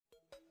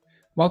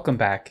Welcome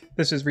back.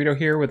 This is Rito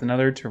here with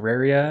another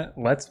Terraria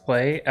Let's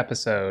Play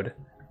episode.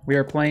 We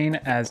are playing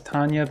as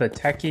Tanya the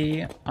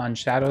Techie on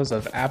Shadows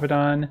of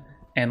Abaddon,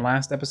 and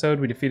last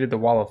episode we defeated the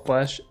Wall of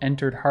Flesh,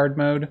 entered hard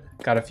mode,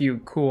 got a few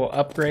cool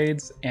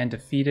upgrades, and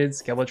defeated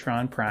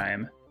Skeletron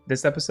Prime.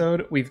 This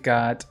episode we've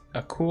got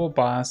a cool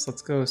boss.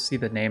 Let's go see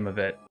the name of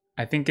it.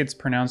 I think it's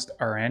pronounced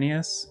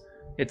Araneas.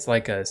 It's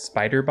like a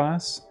spider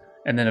boss.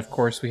 And then of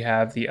course we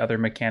have the other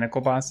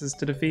mechanical bosses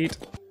to defeat.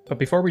 But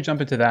before we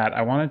jump into that,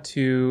 I wanted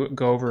to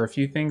go over a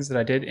few things that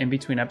I did in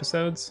between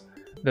episodes.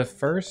 The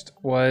first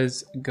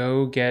was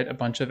go get a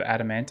bunch of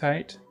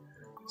adamantite.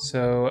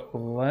 So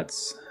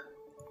let's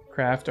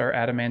craft our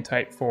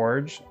adamantite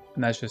forge,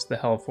 and that's just the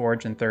Hell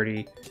Forge and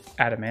 30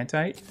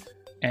 adamantite.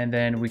 And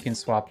then we can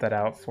swap that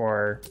out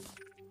for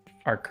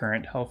our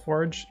current Hell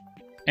Forge.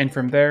 And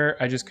from there,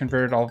 I just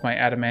converted all of my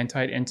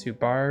adamantite into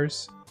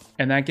bars.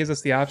 And that gives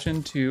us the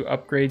option to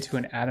upgrade to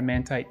an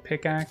adamantite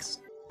pickaxe.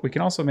 We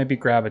can also maybe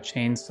grab a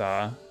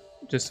chainsaw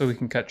just so we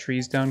can cut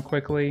trees down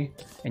quickly,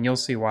 and you'll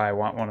see why I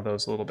want one of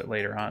those a little bit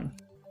later on.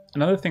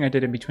 Another thing I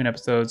did in between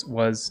episodes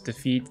was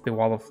defeat the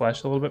Wall of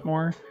Flesh a little bit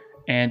more,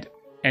 and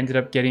ended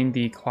up getting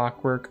the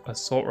Clockwork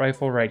Assault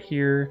Rifle right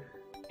here,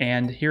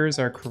 and here's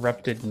our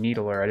Corrupted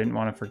Needler. I didn't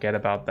want to forget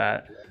about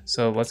that.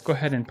 So let's go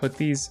ahead and put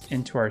these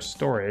into our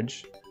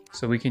storage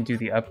so we can do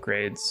the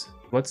upgrades.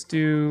 Let's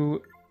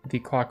do the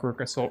Clockwork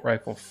Assault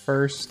Rifle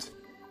first.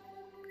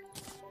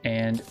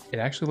 And it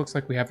actually looks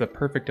like we have the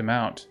perfect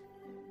amount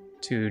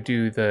to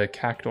do the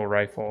Cactal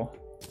Rifle.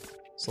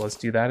 So let's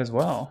do that as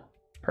well.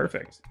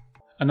 Perfect.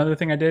 Another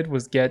thing I did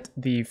was get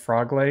the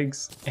frog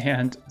legs,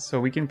 and so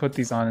we can put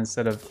these on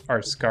instead of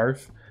our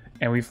scarf,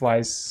 and we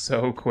fly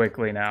so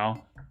quickly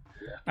now.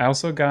 I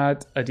also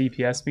got a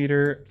DPS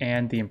meter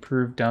and the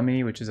improved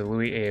dummy, which is a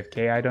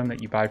Luiafk item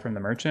that you buy from the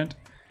merchant.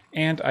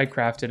 And I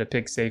crafted a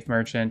pig safe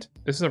merchant.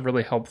 This is a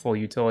really helpful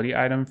utility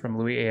item from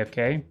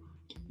Luiafk.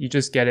 You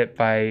just get it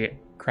by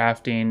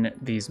crafting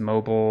these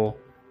mobile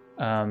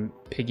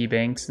piggy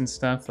banks and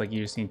stuff. Like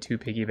you just need 2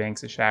 piggy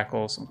banks, a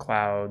shackle, some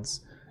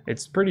clouds.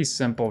 It's pretty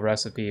simple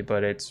recipe,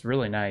 but it's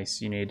really nice.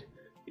 You need,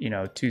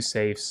 2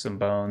 safes, some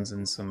bones,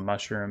 and some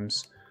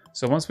mushrooms.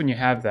 So when you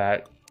have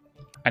that,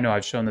 I know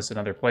I've shown this in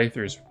other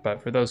playthroughs,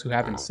 but for those who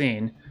haven't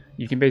seen,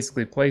 you can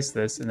basically place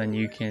this and then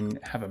you can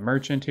have a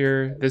merchant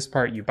here. This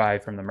part you buy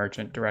from the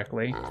merchant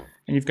directly.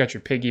 And you've got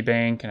your piggy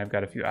bank, and I've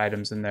got a few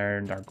items in there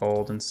and our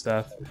gold and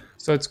stuff.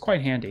 So it's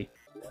quite handy.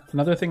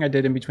 Another thing I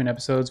did in between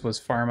episodes was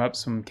farm up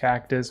some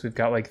cactus. We've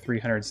got like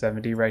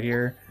 370 right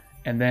here.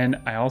 And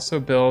then I also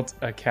built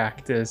a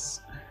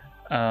cactus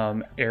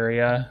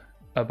area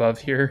above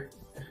here.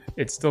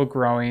 It's still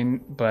growing,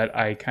 but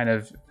I kind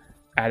of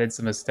added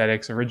some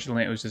aesthetics.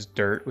 Originally it was just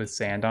dirt with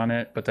sand on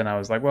it, but then I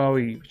was like, well,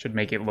 we should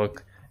make it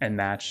look and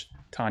match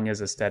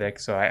Tanya's aesthetic.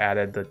 So I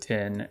added the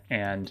tin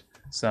and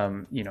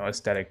some,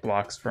 aesthetic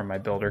blocks from my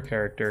builder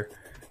character.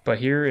 But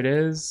here it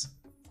is.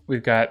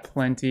 We've got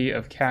plenty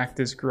of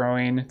cactus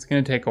growing. It's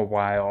going to take a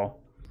while,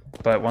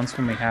 but when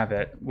we have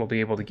it, we'll be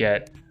able to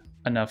get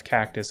enough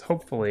cactus,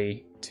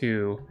 hopefully,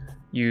 to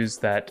use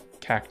that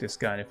cactus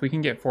gun. If we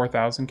can get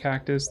 4,000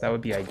 cactus, that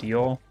would be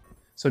ideal.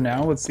 So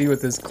now let's see what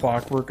this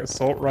Clockwork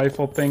Assault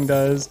Rifle thing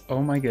does.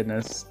 Oh my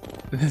goodness.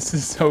 This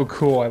is so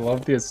cool. I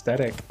love the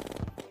aesthetic.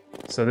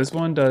 So this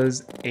one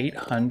does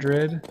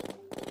 800.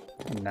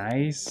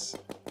 Nice.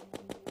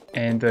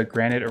 And the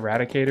Granite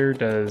Eradicator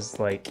does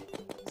like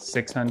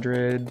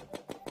 600,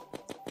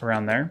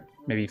 around there,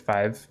 maybe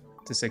 5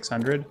 to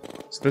 600.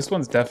 So this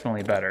one's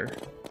definitely better.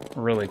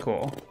 Really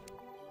cool.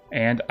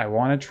 And I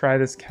want to try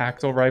this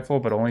Cactal Rifle,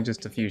 but only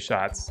just a few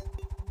shots.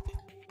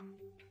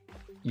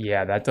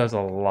 Yeah, that does a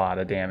lot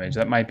of damage.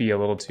 That might be a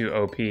little too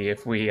OP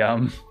if we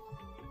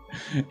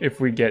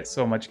if we get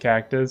so much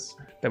cactus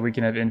that we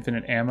can have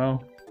infinite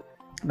ammo.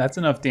 That's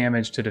enough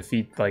damage to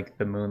defeat like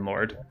the Moon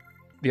Lord.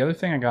 The other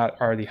thing I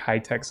got are the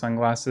high-tech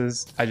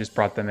sunglasses. I just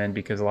brought them in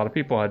because a lot of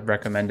people had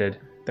recommended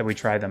that we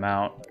try them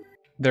out.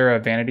 They're a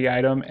vanity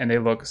item and they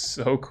look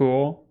so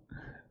cool.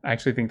 I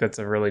actually think that's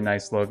a really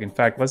nice look. In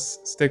fact,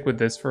 let's stick with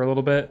this for a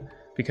little bit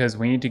because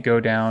we need to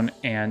go down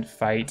and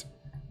fight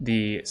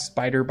the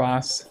spider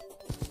boss.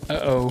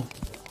 Uh-oh,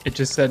 it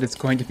just said it's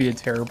going to be a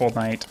terrible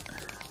night.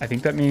 I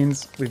think that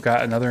means we've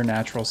got another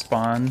natural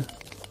spawn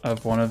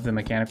of one of the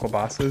mechanical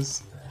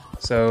bosses.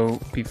 So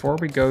before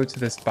we go to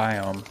this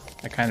biome,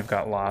 I kind of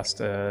got lost.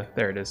 There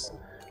it is.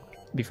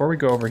 Before we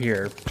go over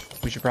here,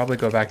 we should probably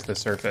go back to the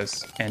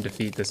surface and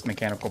defeat this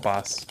mechanical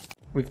boss.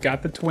 We've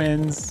got the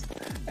twins.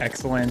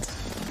 Excellent.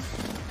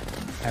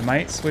 I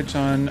might switch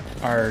on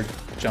our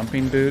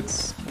jumping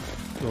boots,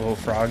 the little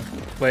frog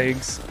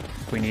legs,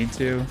 if we need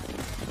to.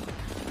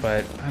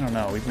 But I don't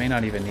know, we may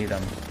not even need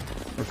them.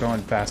 We're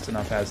going fast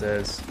enough as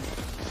is.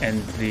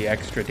 And the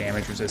extra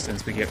damage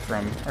resistance we get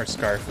from our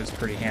scarf is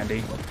pretty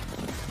handy.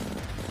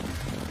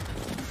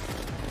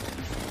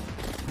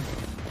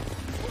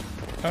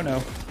 Oh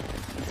no,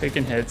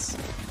 taking hits.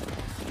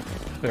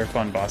 They're a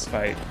fun boss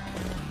fight.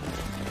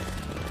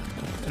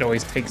 It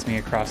always takes me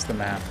across the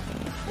map.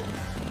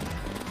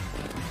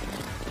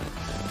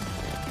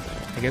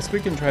 I guess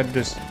we can try to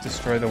just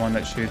destroy the one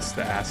that shoots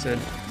the acid.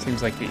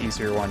 Seems like the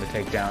easier one to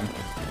take down.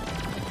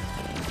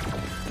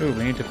 Ooh,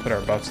 we need to put our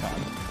buffs on.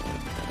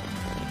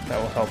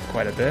 That will help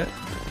quite a bit.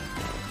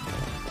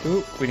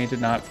 Ooh, we need to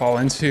not fall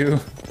into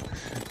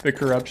the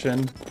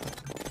corruption.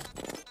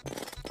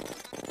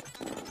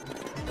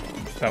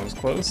 That was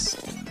close.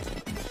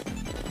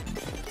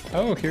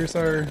 Oh, here's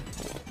our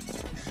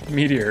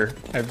meteor.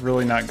 I've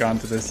really not gone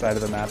to this side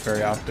of the map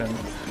very often.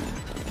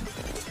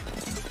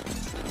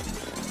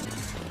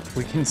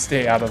 We can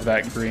stay out of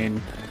that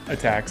green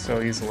attack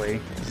so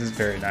easily. This is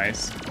very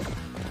nice.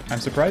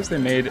 I'm surprised they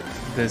made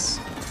this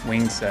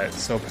wing set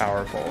so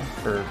powerful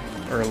for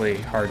early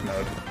hard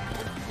mode.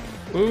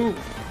 Ooh,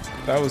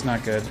 that was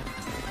not good.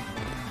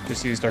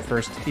 Just used our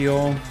first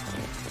heal,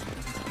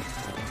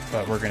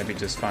 but we're gonna be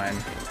just fine.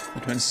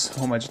 We're doing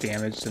so much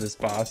damage to this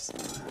boss.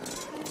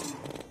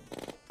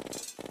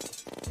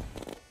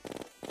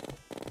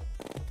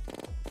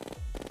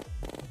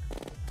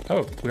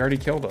 Oh, we already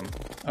killed him.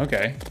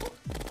 Okay.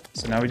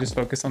 So now we just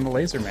focus on the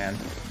laser man.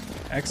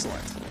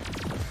 Excellent.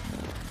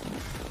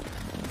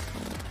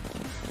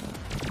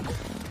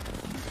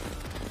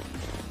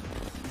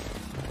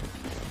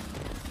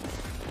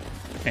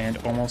 And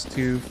almost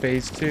to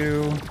phase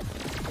 2.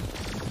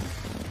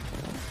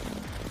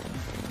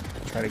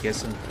 Try to get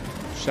some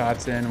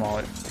shots in while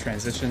it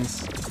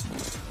transitions.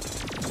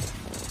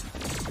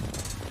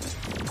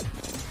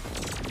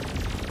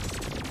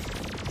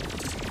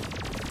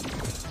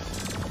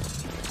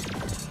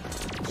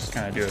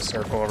 Kind of do a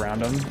circle around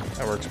them.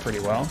 That works pretty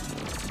well.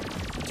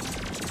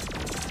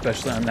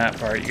 Especially on that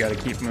part, you got to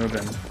keep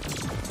moving.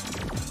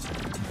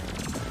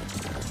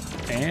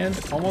 And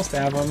almost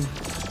have them.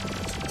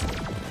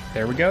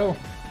 There we go.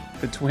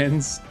 The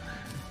twins.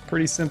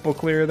 Pretty simple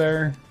clear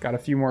there. Got a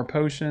few more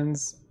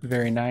potions.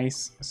 Very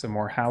nice. Some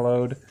more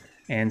hallowed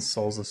and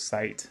souls of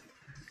sight.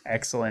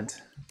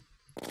 Excellent.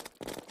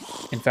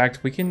 In fact,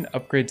 we can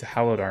upgrade to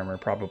hallowed armor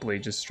probably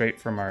just straight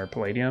from our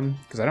palladium,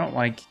 because I don't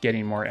like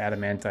getting more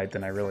adamantite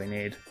than I really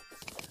need.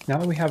 Now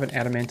that we have an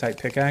adamantite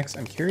pickaxe,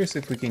 I'm curious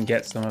if we can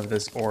get some of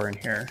this ore in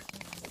here.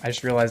 I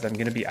just realized I'm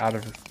going to be out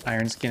of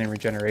iron skin and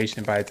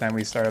regeneration by the time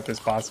we start up this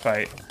boss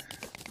fight.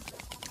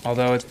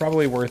 Although it's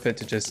probably worth it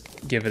to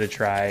just give it a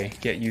try,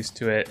 get used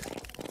to it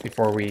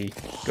before we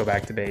go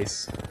back to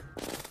base.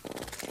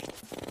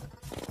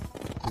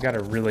 We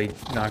gotta really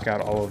knock out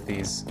all of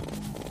these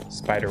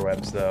spider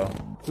webs though.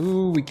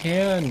 Ooh, we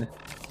can!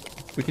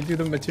 We can do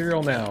the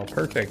material now.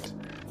 Perfect.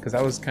 Because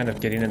that was kind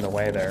of getting in the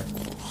way there.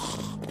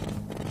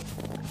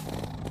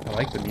 I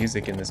like the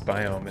music in this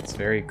biome. It's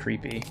very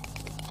creepy.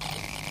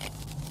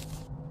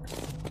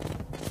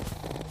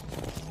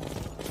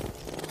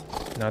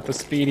 Not the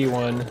speedy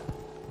one.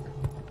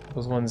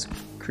 Those ones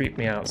creep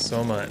me out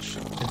so much.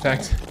 In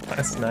fact,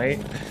 last night,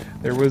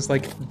 there was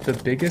like the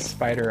biggest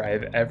spider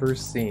I've ever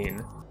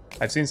seen.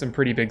 I've seen some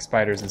pretty big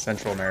spiders in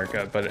Central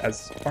America, but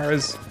as far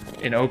as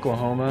in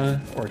Oklahoma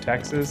or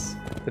Texas,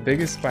 the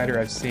biggest spider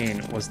I've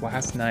seen was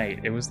last night.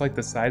 It was like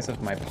the size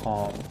of my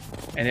palm,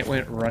 and it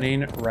went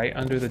running right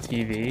under the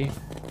TV,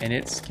 and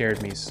it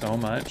scared me so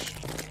much.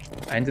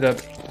 I ended up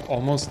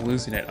almost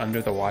losing it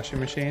under the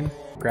washing machine,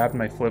 grabbed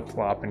my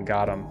flip-flop and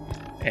got him,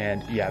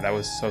 and yeah, that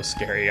was so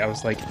scary. I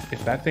was like,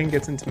 if that thing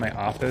gets into my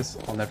office,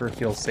 I'll never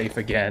feel safe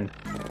again.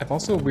 I've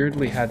also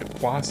weirdly had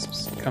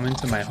wasps come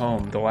into my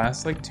home the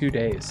last like 2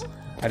 days.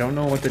 I don't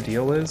know what the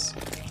deal is.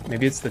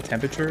 Maybe it's the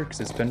temperature because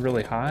it's been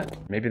really hot.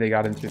 Maybe they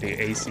got in through the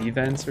AC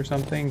vents or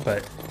something,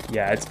 but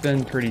yeah, it's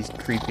been pretty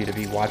creepy to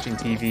be watching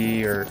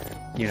TV or,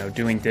 you know,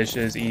 doing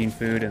dishes, eating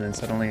food, and then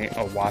suddenly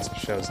a wasp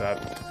shows up.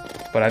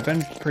 But I've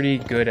been pretty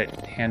good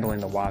at handling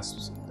the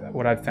wasps.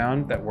 What I've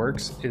found that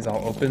works is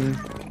I'll open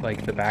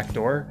like the back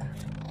door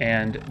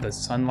and the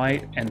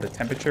sunlight and the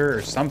temperature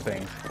or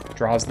something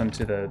draws them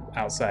to the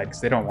outside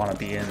because they don't want to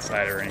be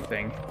inside or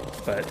anything.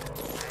 But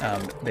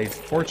they've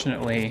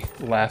fortunately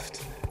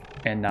left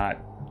and not,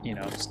 you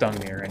know, stung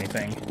me or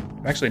anything.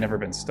 I've actually never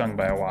been stung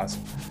by a wasp,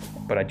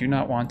 but I do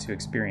not want to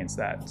experience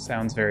that.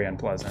 Sounds very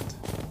unpleasant.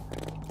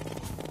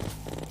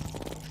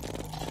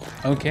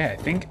 Okay, I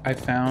think I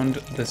found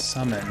the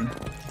summon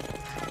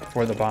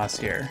for the boss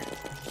here.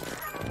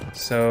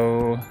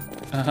 So,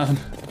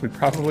 we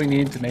probably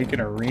need to make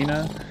an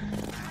arena,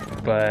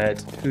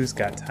 but who's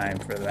got time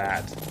for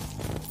that?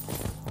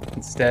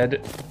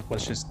 Instead,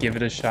 let's just give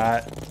it a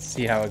shot,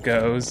 see how it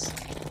goes.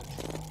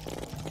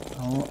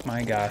 Oh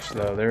my gosh,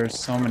 though, there's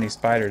so many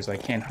spiders, I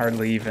can't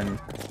hardly even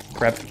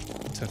prep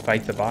to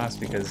fight the boss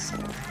because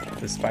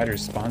the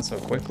spiders spawn so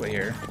quickly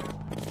here.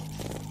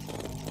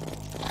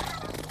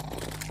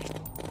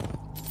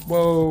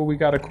 Whoa, we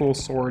got a cool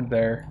sword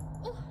there.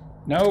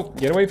 No,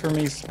 get away from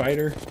me,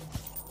 spider.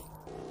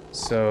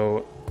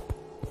 So,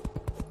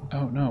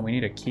 oh no, we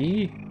need a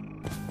key?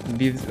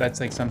 Maybe that's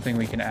like something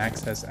we can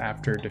access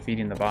after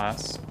defeating the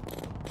boss.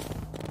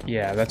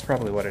 Yeah, that's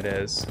probably what it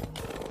is.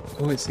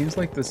 Oh, it seems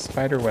like the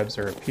spider webs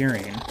are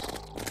appearing.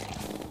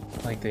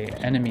 Like the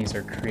enemies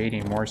are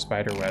creating more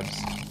spider webs.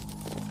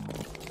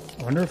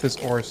 I wonder if this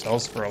ore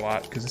sells for a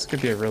lot, because this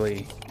could be a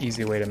really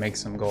easy way to make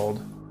some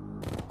gold.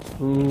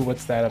 Ooh,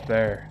 what's that up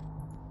there?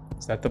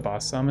 Is that the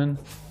boss summon?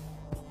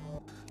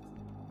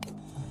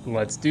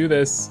 Let's do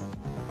this.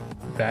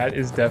 That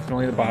is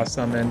definitely the boss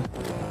summon.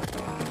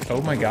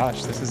 Oh my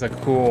gosh, this is a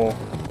cool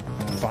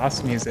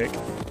boss music.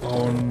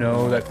 Oh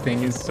no, that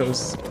thing is so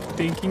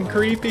stinking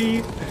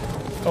creepy.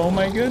 Oh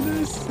my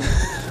goodness.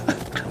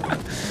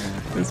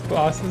 This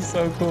boss is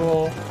so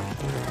cool.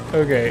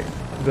 Okay,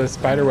 the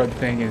spiderweb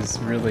thing is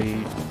really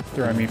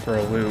throwing me for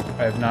a loop.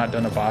 I have not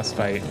done a boss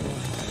fight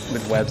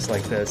with webs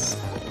like this.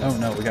 Oh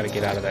no, we gotta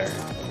get out of there.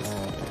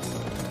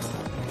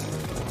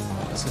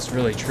 This is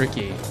really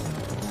tricky.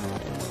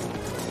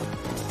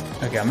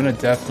 Okay, I'm gonna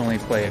definitely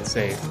play it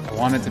safe. I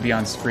want it to be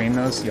on screen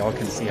though, so y'all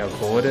can see how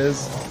cool it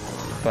is,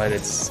 but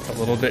it's a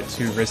little bit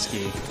too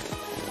risky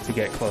to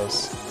get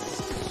close.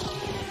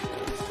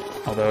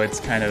 Although it's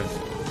kind of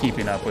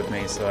keeping up with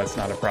me, so that's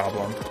not a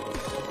problem.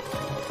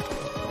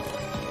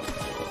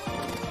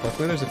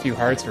 Luckily there's a few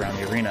hearts around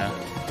the arena.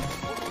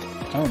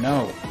 Oh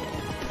no,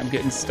 I'm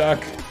getting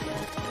stuck.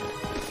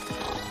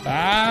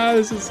 Ah,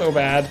 this is so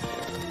bad.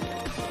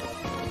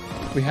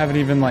 We haven't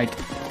even like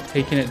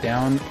taken it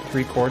down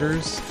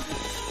 3/4.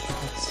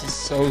 This is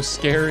so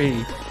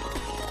scary.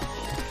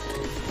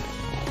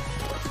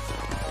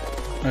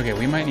 Okay,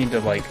 we might need to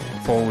like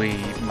fully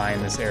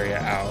mine this area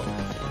out.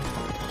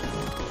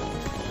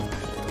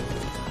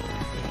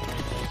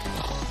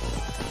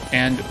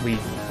 And we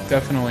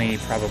definitely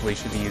probably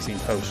should be using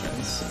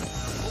potions.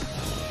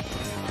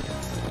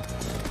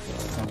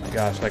 Oh my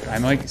gosh, like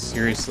I'm like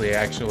seriously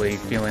actually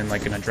feeling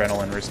like an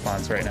adrenaline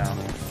response right now.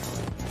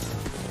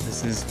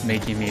 This is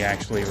making me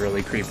actually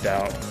really creeped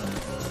out.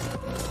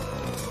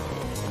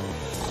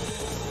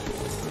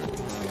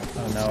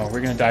 Oh no,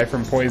 we're gonna die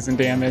from poison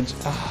damage.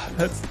 Ah,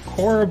 that's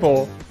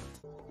horrible.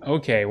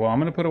 Okay, well I'm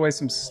gonna put away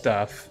some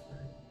stuff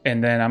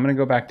and then I'm gonna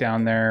go back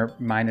down there,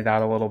 mine it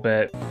out a little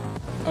bit.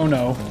 Oh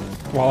no,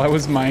 while I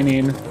was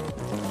mining,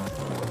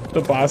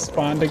 the boss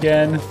spawned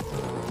again.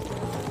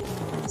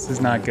 This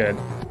is not good.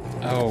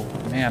 Oh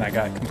man, I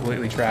got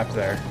completely trapped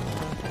there.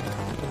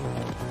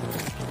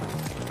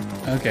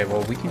 Okay,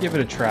 well we can give it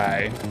a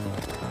try.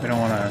 We don't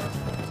want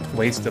to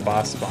waste a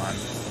boss spawn.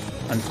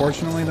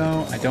 Unfortunately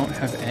though, I don't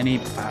have any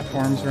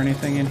platforms or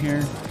anything in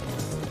here,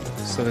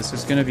 so this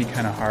is going to be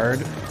kind of hard.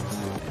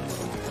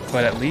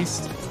 But at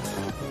least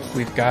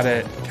we've got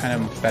it kind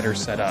of better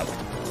set up.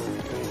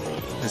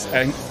 This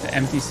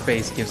empty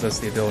space gives us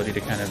the ability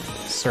to kind of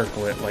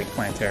circle it like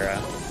Plantera.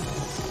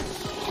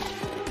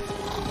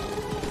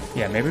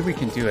 Yeah, maybe we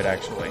can do it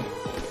actually.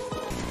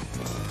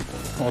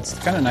 Well, it's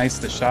kind of nice,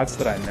 the shots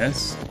that I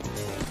miss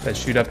that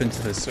shoot up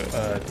into this,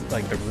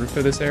 like the roof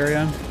of this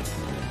area,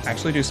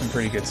 actually do some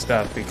pretty good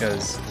stuff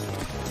because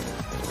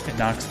it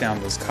knocks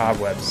down those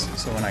cobwebs,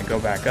 so when I go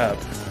back up,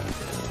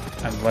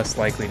 I'm less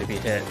likely to be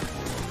hit.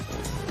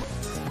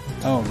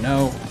 Oh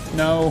no,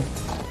 no!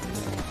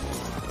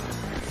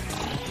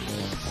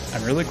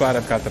 I'm really glad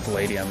I've got the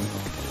Palladium,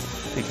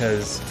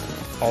 because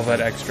all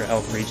that extra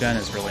health regen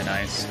is really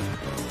nice.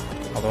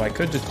 Although I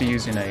could just be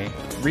using a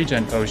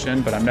regen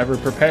potion, but I'm never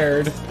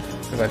prepared,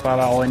 because I thought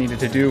all I needed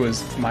to do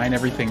was mine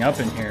everything up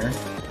in here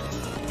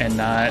and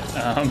not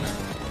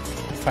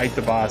fight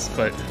the boss,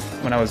 but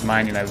when I was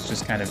mining I was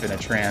just kind of in a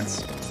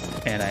trance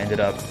and I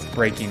ended up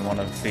breaking one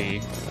of the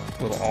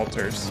little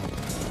altars.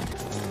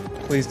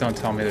 Please don't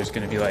tell me there's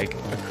going to be like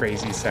a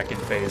crazy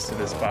second phase to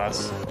this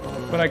boss,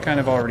 but I kind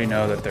of already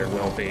know that there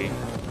will be.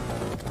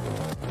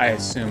 I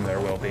assume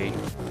there will be,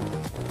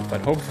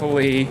 but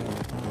hopefully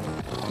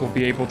we'll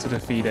be able to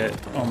defeat it.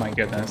 Oh my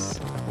goodness.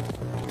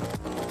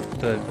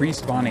 The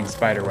respawning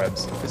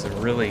spiderwebs is a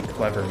really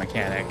clever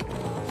mechanic.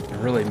 It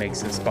really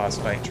makes this boss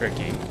fight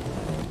tricky.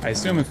 I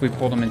assume if we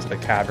pulled them into the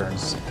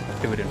caverns,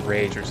 it would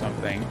enrage or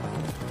something,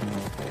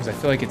 because I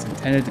feel like it's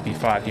intended to be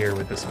fought here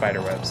with the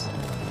spiderwebs,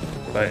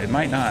 but it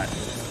might not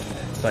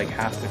like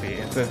have to be.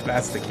 If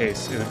that's the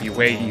case, it would be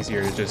way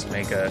easier to just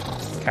make a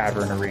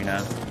cavern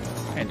arena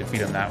and defeat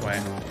them that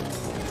way.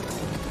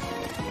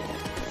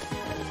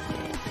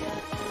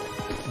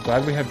 I'm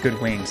glad we have good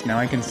wings. Now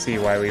I can see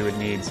why we would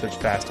need such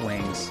fast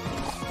wings.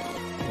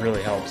 It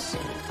really helps.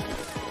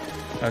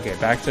 Okay,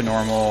 back to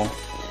normal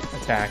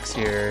attacks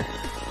here.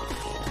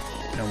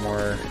 No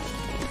more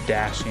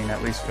dashing,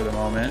 at least for the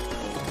moment.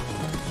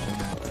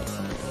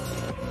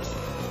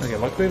 Okay,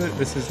 luckily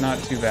this is not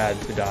too bad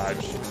to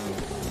dodge.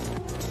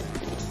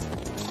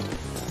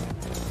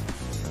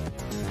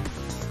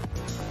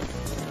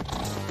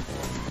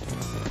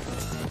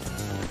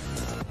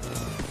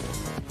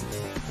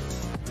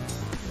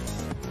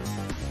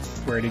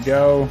 Where'd he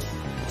go?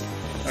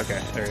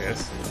 Okay, there he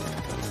is.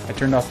 I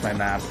turned off my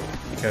map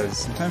because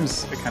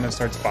sometimes it kind of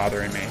starts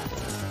bothering me.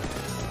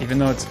 Even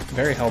though it's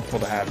very helpful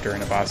to have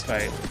during a boss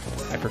fight,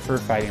 I prefer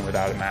fighting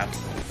without a map.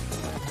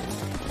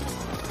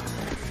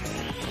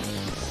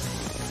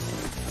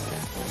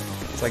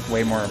 It's like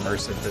way more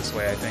immersive this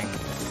way, I think.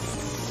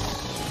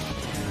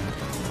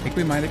 I think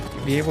we might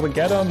be able to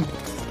get him.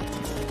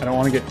 I don't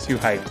want to get too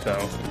hyped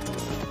though,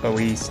 but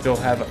we still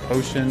have a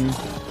potion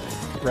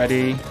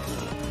ready.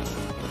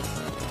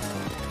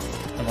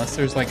 Unless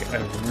there's like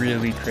a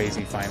really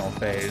crazy final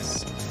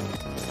phase.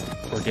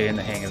 We're getting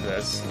the hang of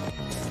this.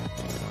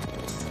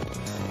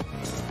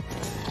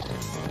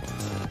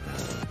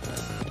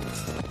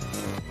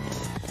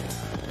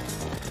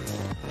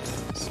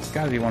 It's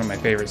gotta be one of my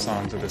favorite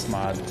songs of this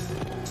mod.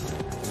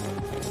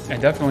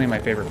 And definitely my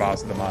favorite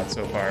boss of the mod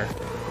so far.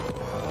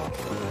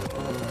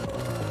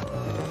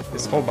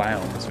 This whole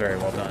biome is very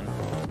well done.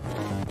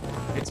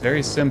 It's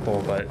very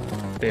simple, but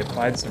they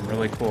applied some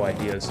really cool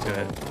ideas to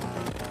it.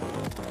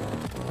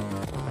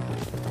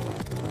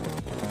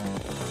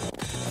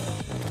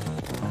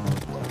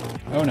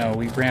 Oh no,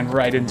 we ran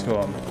right into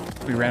him.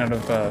 We ran out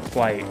of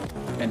flight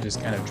and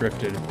just kind of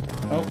drifted.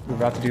 Oh, we're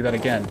about to do that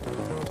again.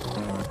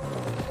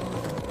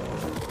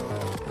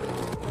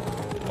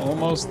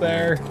 Almost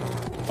there.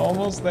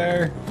 Almost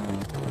there.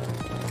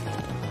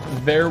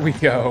 There we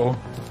go.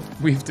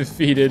 We've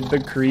defeated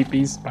the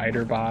creepy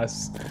spider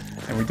boss,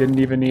 and we didn't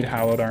even need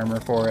hallowed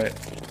armor for it.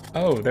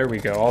 Oh, there we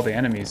go. All the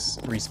enemies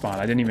respawn.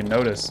 I didn't even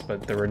notice,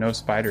 but there were no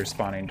spiders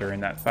spawning during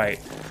that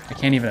fight. I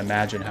can't even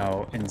imagine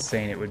how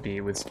insane it would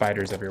be with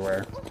spiders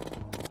everywhere.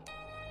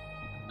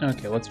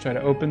 Okay, let's try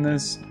to open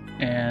this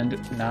and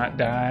not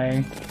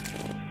die.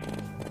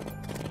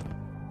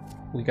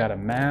 We got a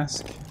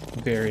mask.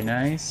 Very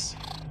nice.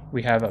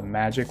 We have a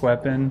magic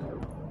weapon.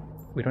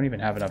 We don't even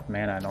have enough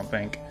mana, I don't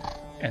think.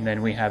 And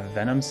then we have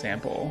Venom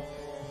Sample.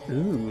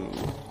 Ooh.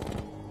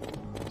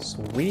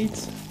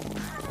 Sweet.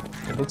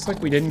 It looks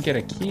like we didn't get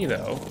a key,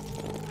 though.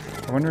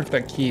 I wonder if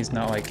that key is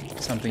not, like,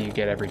 something you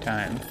get every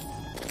time.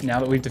 Now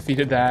that we've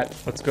defeated that,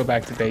 let's go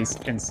back to base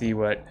and see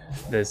what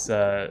this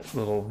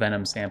little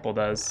Venom Sample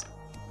does.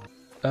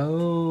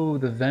 Oh,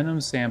 the Venom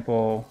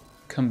Sample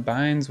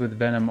combines with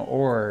Venom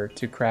Ore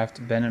to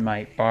craft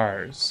Venomite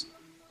bars.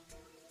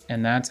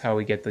 And that's how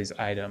we get these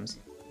items.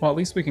 Well, at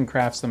least we can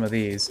craft some of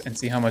these and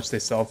see how much they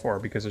sell for,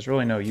 because there's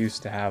really no use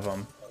to have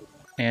them.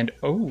 And,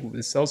 oh,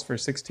 this sells for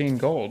 16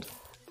 gold.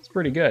 It's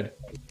pretty good.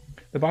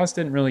 The boss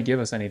didn't really give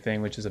us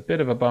anything, which is a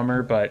bit of a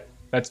bummer, but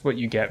that's what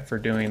you get for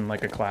doing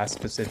like a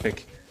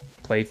class-specific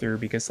playthrough,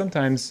 because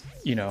sometimes,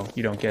 you know,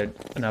 you don't get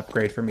an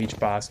upgrade from each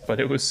boss,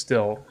 but it was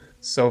still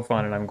so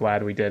fun, and I'm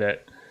glad we did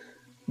it.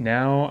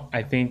 Now,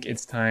 I think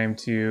it's time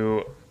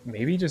to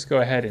maybe just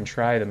go ahead and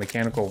try the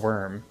mechanical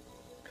worm.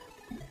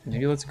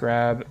 Maybe let's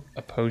grab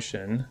a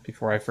potion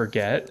before I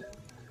forget.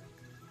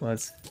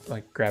 Let's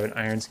like grab an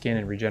iron skin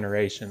and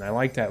regeneration. I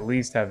like to at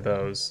least have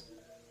those.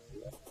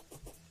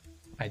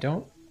 I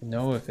don't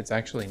know if it's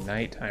actually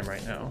nighttime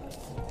right now.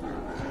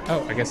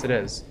 Oh, I guess it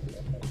is.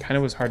 Kind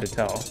of was hard to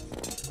tell.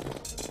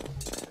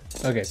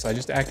 Okay, so I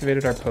just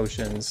activated our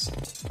potions.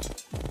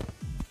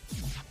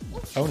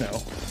 Oh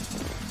no.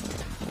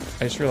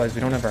 I just realized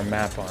we don't have our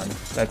map on.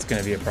 That's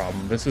going to be a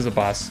problem. This is a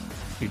boss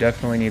you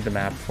definitely need the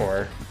map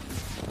for.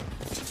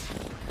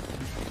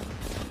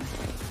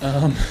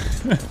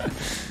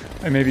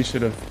 I maybe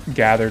should have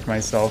gathered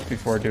myself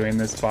before doing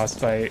this boss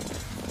fight.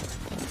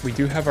 We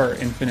do have our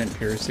infinite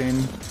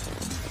piercing,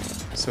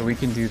 so we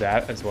can do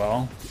that as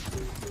well.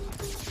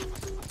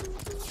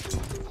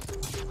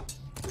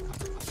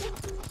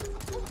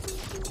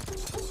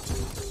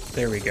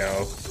 There we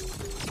go.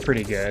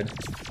 Pretty good.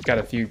 Got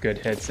a few good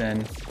hits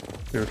in.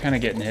 We were kind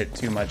of getting hit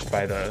too much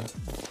by the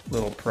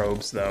little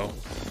probes, though.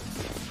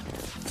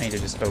 I need to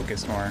just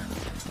focus more.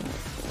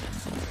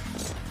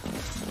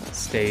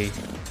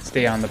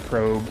 Stay on the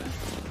probe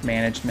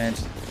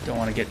management. Don't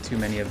want to get too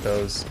many of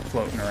those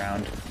floating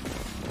around.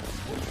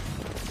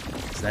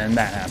 So then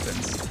that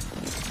happens.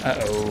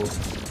 Uh-oh.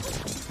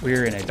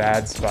 We're in a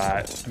bad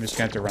spot. I'm just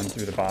going to have to run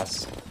through the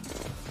boss.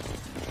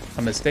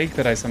 A mistake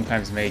that I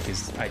sometimes make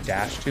is I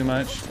dash too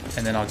much,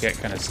 and then I'll get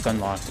kind of stun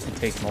locked and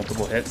take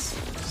multiple hits.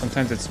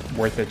 Sometimes it's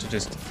worth it to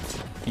just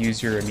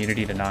use your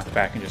immunity to knock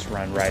back and just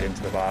run right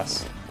into the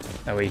boss.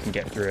 That way you can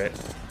get through it.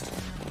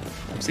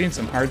 I'm seeing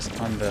some hearts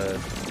on the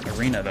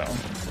arena though,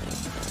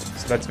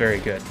 so that's very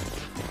good.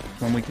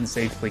 When we can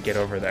safely get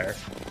over there,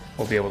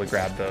 we'll be able to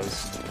grab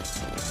those.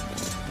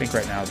 I think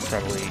right now is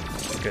probably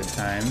a good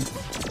time.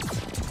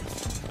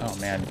 Oh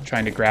man,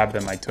 trying to grab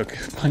them, I took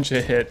a bunch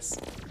of hits.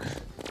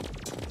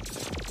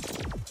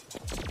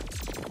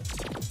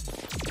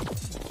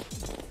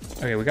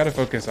 Okay, we gotta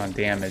focus on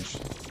damage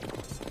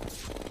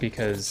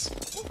because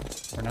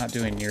we're not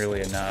doing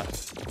nearly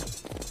enough.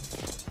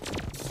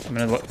 I'm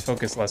gonna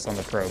focus less on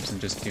the probes and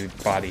just do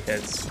body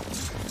hits.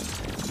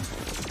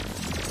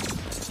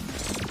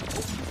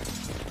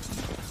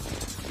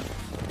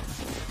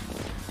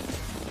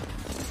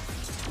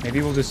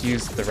 Maybe we'll just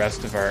use the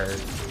rest of our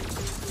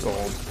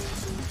gold.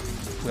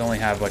 We only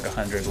have like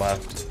 100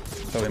 left,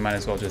 so we might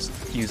as well just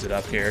use it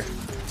up here.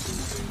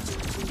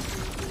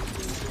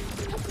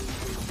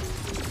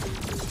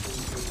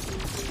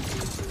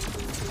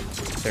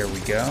 There we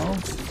go.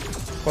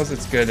 Plus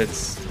it's good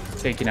it's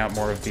taking out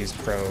more of these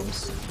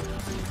probes.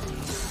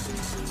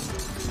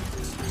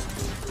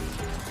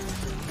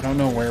 I don't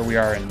know where we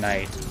are at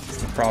night. It's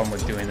the problem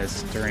with doing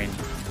this during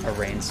a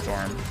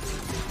rainstorm.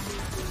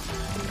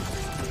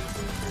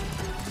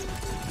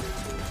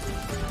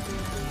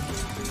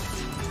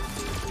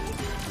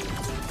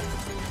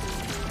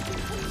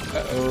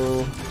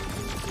 Uh-oh.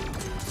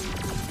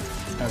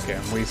 Okay,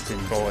 I'm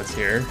wasting bullets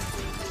here,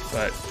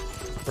 but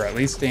we're at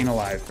least staying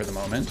alive for the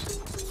moment.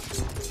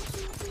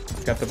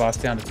 Got the boss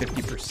down to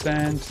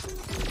 50%.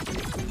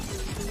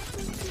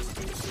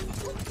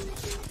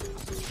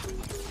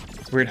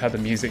 It's weird how the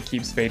music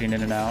keeps fading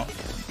in and out.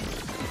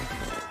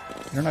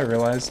 You know what I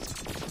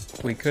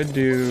realized? We could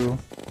do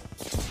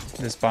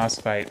this boss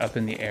fight up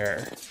in the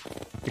air,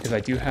 because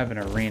I do have an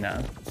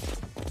arena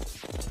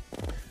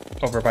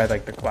over by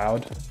like the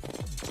cloud,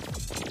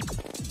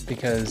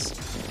 because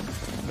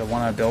the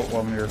one I built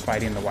when we were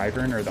fighting the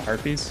wyvern or the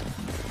harpies,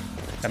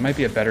 that might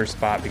be a better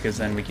spot because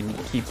then we can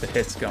keep the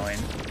hits going.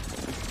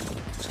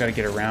 Just gotta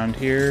get around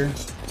here.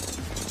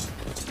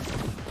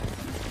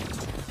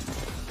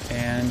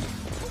 And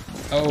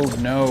oh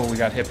no, we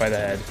got hit by the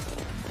head.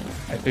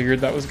 I figured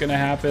that was gonna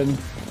happen.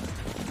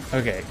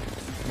 Okay,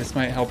 this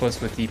might help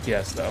us with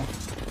DPS though.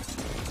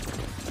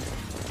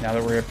 Now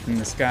that we're up in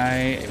the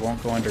sky, it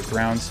won't go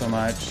underground so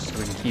much, so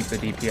we can keep the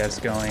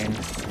DPS going.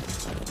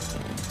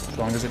 As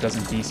long as it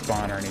doesn't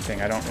despawn or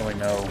anything. I don't really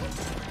know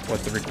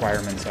what the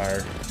requirements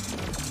are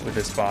with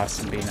this boss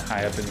and being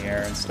high up in the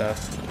air and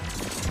stuff.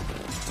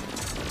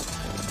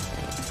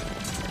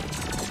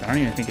 I don't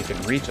even think it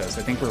can reach us.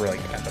 I think we're like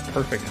at the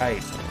perfect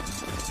height,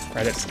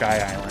 right at Sky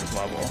Island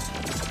level.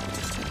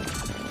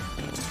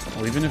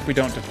 Well, even if we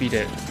don't defeat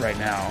it right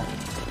now,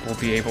 we'll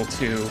be able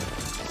to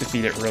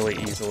defeat it really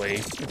easily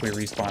if we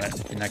respawn it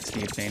the next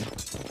evening.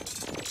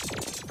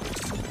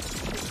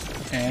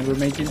 And we're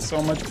making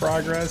so much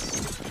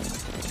progress.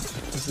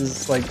 This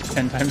is like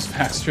 10 times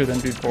faster than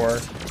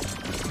before.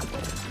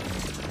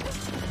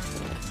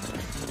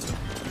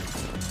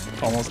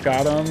 Almost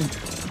got him.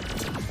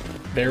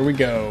 There we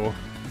go.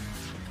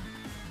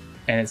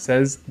 And it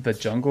says, the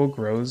jungle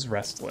grows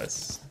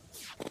restless.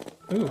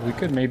 Ooh, we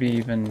could maybe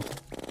even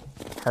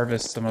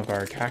harvest some of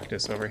our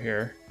cactus over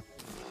here.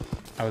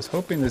 I was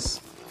hoping this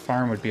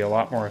farm would be a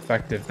lot more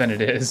effective than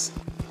it is.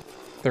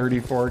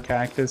 34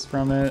 cactus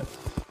from it.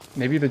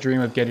 Maybe the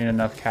dream of getting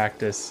enough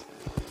cactus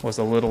was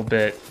a little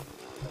bit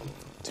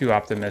too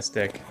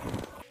optimistic.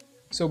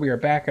 So we are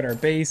back at our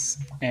base,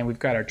 and we've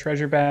got our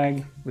treasure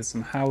bag with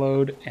some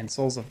hallowed and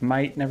souls of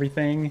might and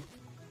everything.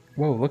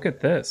 Whoa, look at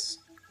this.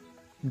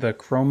 The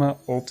Chroma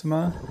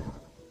Ultima.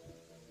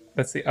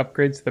 That's the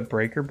upgrade to the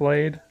breaker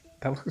blade.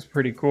 That looks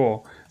pretty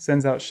cool.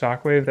 Sends out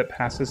shockwave that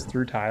passes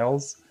through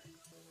tiles.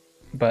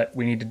 But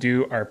we need to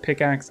do our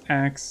pickaxe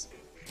axe.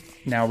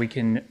 Now we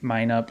can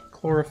mine up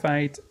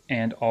chlorophyte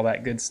and all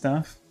that good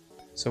stuff.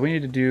 So we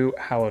need to do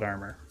hallowed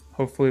armor.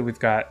 Hopefully we've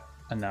got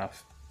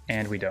enough,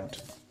 and we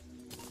don't.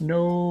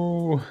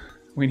 No,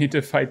 we need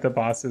to fight the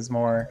bosses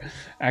more.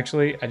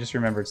 Actually, I just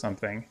remembered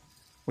something.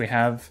 We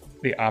have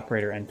the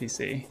operator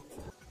NPC.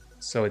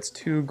 So it's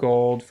 2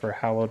 gold for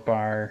hallowed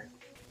bar.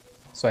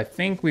 So I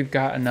think we've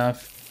got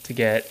enough to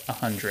get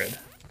 100.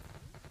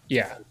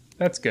 Yeah,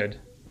 that's good.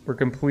 We're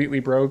completely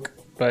broke,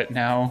 but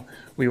now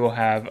we will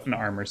have an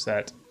armor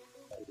set.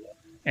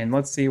 And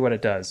let's see what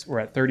it does. We're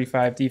at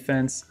 35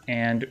 defense,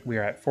 and we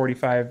are at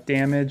 45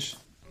 damage.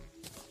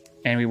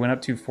 And we went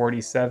up to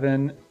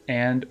 47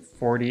 and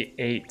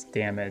 48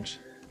 damage.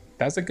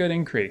 That's a good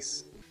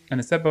increase. And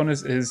the set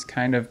bonus is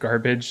kind of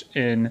garbage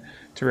in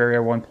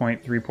Terraria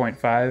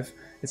 1.3.5.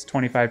 It's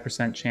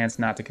 25% chance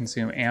not to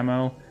consume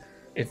ammo.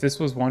 If this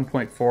was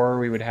 1.4,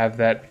 we would have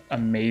that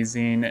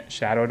amazing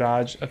shadow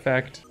dodge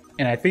effect.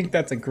 And I think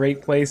that's a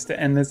great place to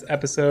end this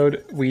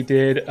episode. We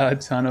did a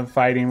ton of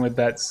fighting with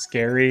that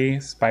scary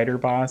spider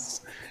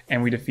boss,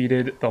 and we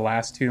defeated the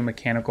last 2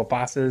 mechanical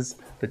bosses,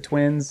 the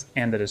twins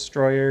and the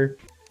destroyer.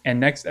 And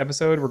next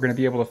episode, we're going to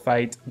be able to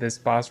fight this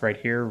boss right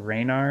here,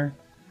 Raynar,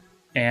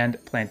 and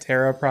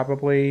Plantera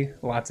probably.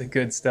 Lots of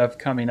good stuff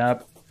coming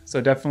up. So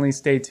definitely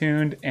stay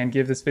tuned and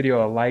give this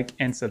video a like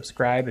and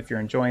subscribe if you're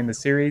enjoying the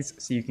series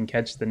so you can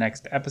catch the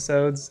next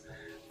episodes.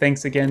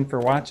 Thanks again for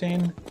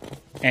watching,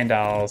 and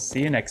I'll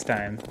see you next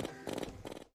time.